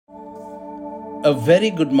A very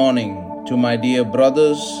good morning to my dear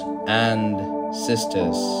brothers and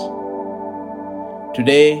sisters.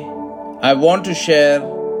 Today, I want to share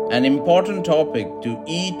an important topic to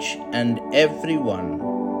each and every one,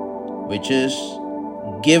 which is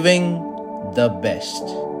giving the best.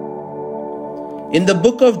 In the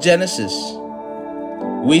book of Genesis,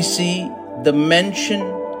 we see the mention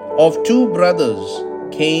of two brothers,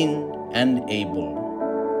 Cain and Abel.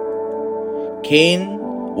 Cain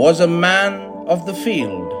was a man of the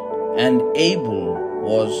field, and Abel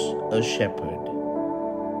was a shepherd.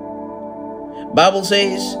 Bible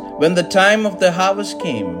says, when the time of the harvest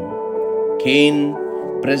came, Cain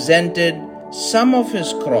presented some of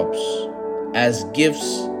his crops as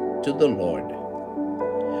gifts to the Lord,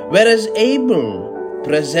 whereas Abel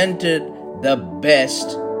presented the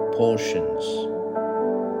best portions.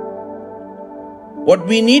 What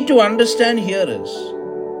we need to understand here is,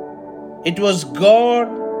 it was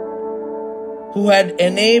God who had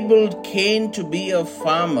enabled Cain to be a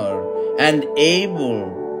farmer and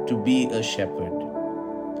Abel to be a shepherd.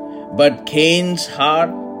 But Cain's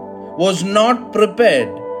heart was not prepared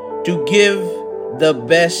to give the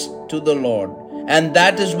best to the Lord, and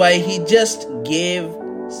that is why he just gave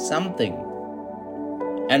something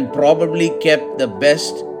and probably kept the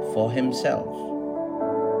best for himself.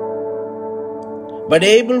 But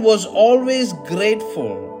Abel was always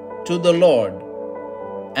grateful to the Lord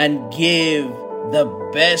and gave the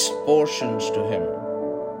best portions to him.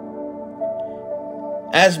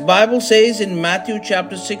 As Bible says in Matthew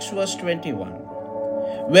chapter 6 verse 21,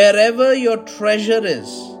 wherever your treasure is,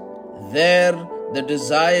 there the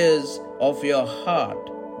desires of your heart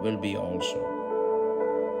will be also.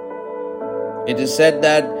 It is said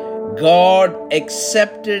that God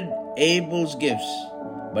accepted Abel's gifts,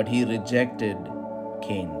 but he rejected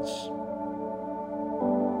Cain's.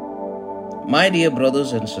 My dear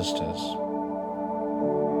brothers and sisters,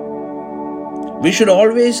 we should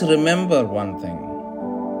always remember one thing,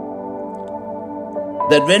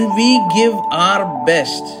 that when we give our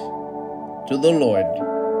best to the Lord,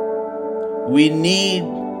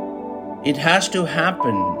 it has to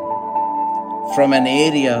happen from an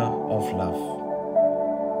area of love.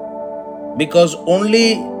 Because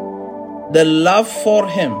only the love for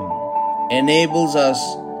Him enables us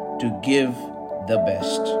to give the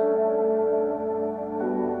best.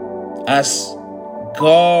 As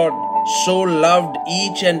God so loved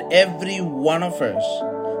each and every one of us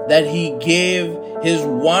that He gave His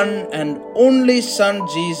one and only Son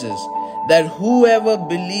Jesus, that whoever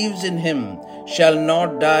believes in Him shall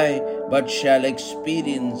not die but shall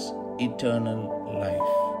experience eternal life.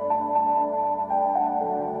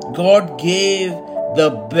 God gave the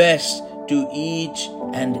best to each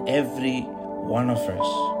and every one of us.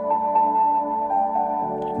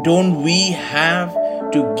 Don't we have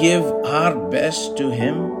to give our best to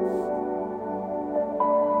Him?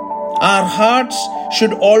 Our hearts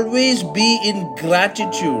should always be in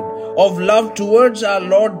gratitude of love towards our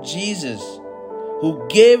Lord Jesus, who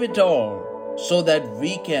gave it all so that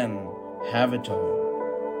we can have it all.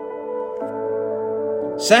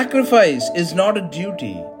 Sacrifice is not a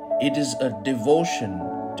duty, it is a devotion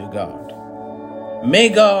to God. May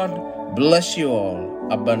God bless you all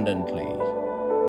abundantly.